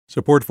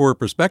Support for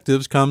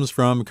Perspectives comes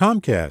from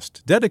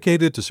Comcast,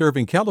 dedicated to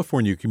serving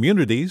California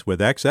communities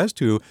with access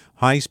to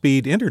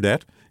high-speed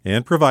internet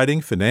and providing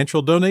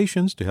financial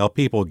donations to help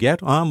people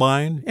get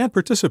online and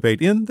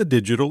participate in the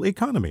digital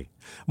economy.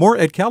 More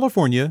at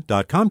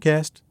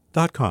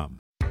california.comcast.com.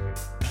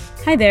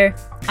 Hi there,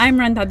 I'm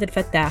Randa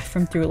Abdel-Fattah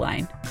from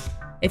Throughline.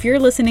 If you're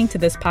listening to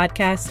this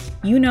podcast,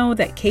 you know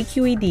that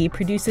KQED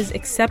produces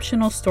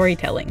exceptional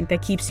storytelling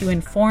that keeps you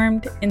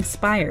informed,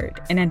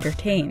 inspired, and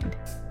entertained.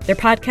 Their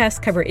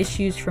podcasts cover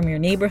issues from your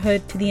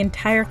neighborhood to the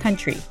entire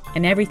country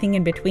and everything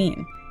in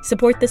between.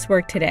 Support this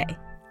work today.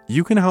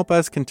 You can help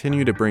us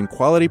continue to bring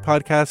quality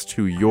podcasts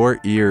to your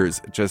ears.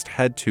 Just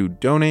head to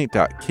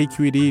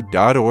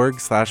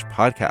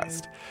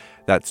donate.kqed.org/podcast.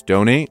 That's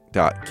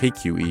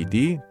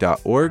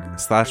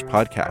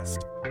donate.kqed.org/podcast.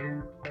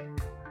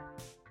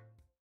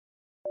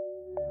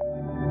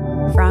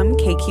 From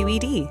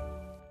KQED.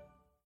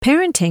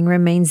 Parenting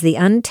remains the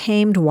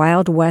untamed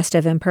Wild West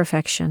of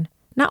imperfection,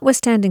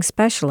 notwithstanding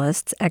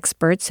specialists,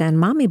 experts, and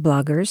mommy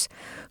bloggers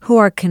who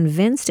are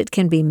convinced it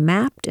can be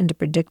mapped into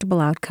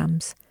predictable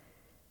outcomes.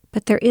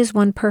 But there is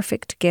one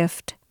perfect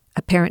gift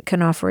a parent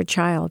can offer a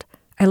child.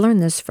 I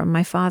learned this from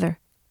my father.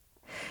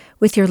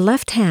 With your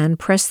left hand,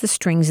 press the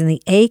strings in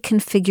the A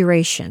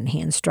configuration, he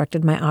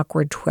instructed my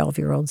awkward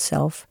 12-year-old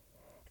self.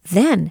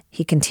 Then,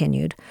 he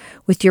continued,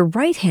 with your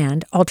right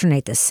hand,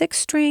 alternate the 6th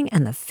string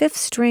and the 5th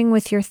string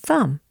with your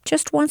thumb,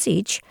 just once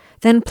each,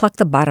 then pluck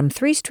the bottom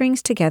 3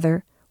 strings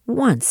together,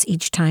 once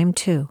each time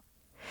too.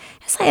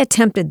 As I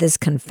attempted this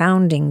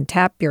confounding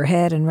tap your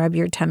head and rub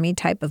your tummy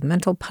type of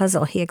mental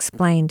puzzle, he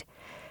explained,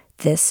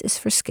 "This is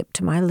for Skip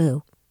to my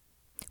Lou."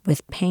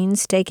 With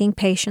painstaking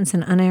patience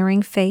and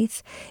unerring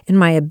faith in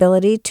my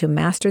ability to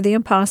master the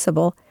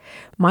impossible,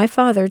 my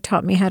father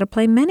taught me how to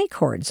play many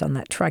chords on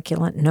that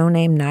truculent,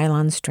 no-name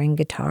nylon string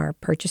guitar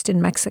purchased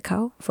in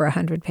Mexico for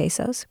 100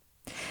 pesos.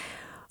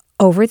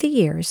 Over the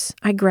years,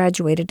 I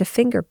graduated to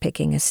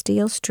finger-picking a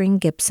steel string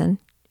Gibson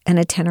and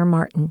a tenor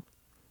Martin.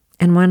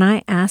 And when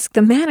I asked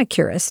the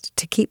manicurist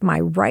to keep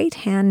my right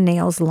hand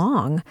nails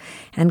long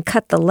and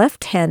cut the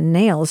left hand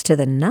nails to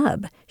the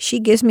nub, she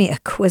gives me a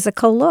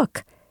quizzical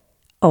look.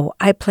 "Oh,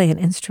 I play an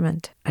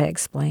instrument," I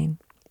explain.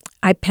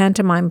 "I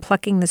pantomime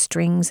plucking the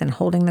strings and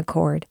holding the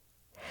chord."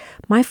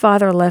 My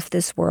father left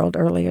this world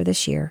earlier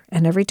this year,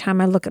 and every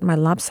time I look at my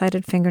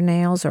lopsided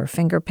fingernails or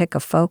fingerpick a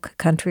folk,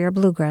 country, or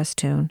bluegrass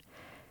tune,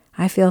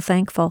 I feel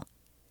thankful.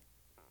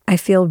 I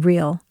feel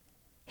real.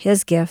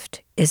 His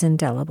gift is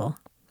indelible.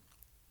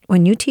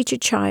 When you teach a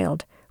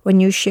child, when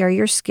you share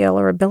your skill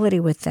or ability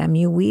with them,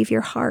 you weave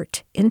your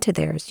heart into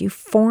theirs. You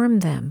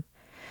form them.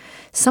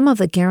 Some of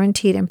the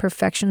guaranteed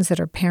imperfections that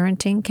are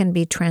parenting can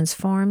be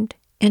transformed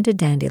into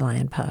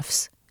dandelion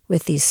puffs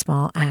with these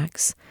small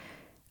acts.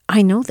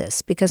 I know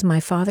this because my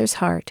father's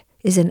heart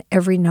is in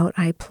every note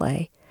I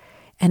play,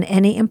 and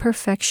any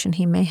imperfection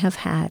he may have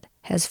had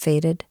has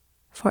faded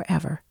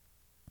forever.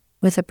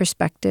 With a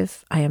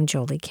perspective, I am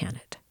Jolie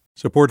Kanat.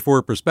 Support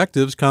for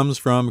Perspectives comes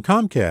from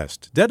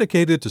Comcast,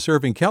 dedicated to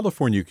serving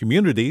California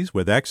communities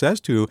with access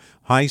to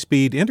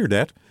high-speed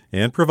internet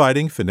and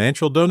providing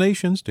financial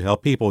donations to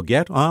help people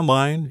get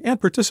online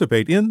and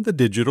participate in the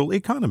digital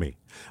economy.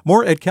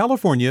 More at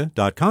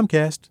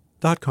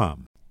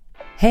california.comcast.com.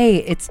 Hey,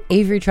 it's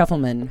Avery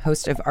Trufelman,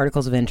 host of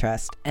Articles of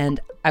Interest, and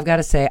I've got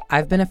to say,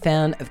 I've been a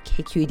fan of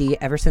KQED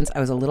ever since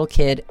I was a little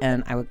kid,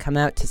 and I would come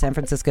out to San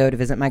Francisco to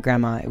visit my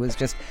grandma. It was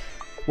just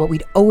what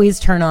we'd always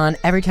turn on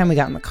every time we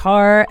got in the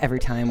car, every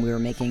time we were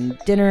making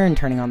dinner and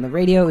turning on the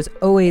radio. It was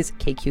always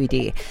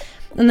KQED.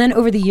 And then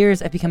over the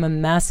years, I've become a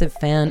massive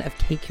fan of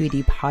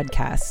KQED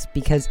podcasts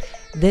because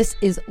this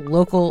is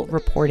local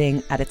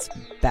reporting at its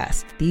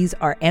best. These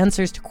are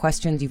answers to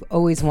questions you've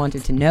always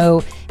wanted to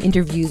know,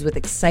 interviews with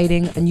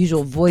exciting,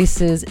 unusual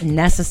voices,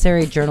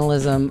 necessary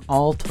journalism,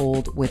 all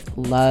told with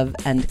love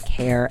and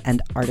care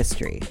and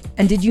artistry.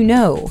 And did you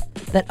know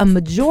that a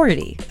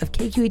majority of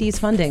KQED's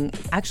funding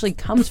actually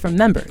comes from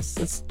members?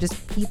 It's just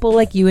people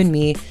like you and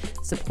me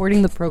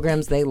supporting the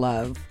programs they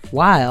love,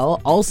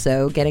 while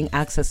also getting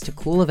access to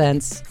cool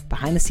events,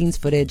 behind-the-scenes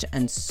footage,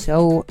 and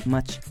so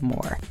much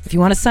more. If you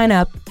want to sign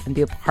up and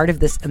be a part of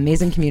this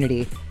amazing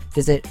community,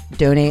 visit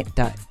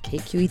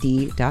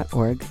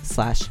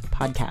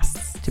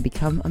donate.kqed.org/podcasts to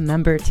become a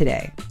member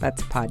today.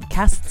 That's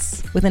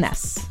podcasts with an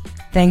S.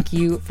 Thank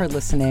you for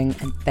listening,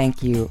 and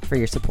thank you for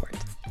your support.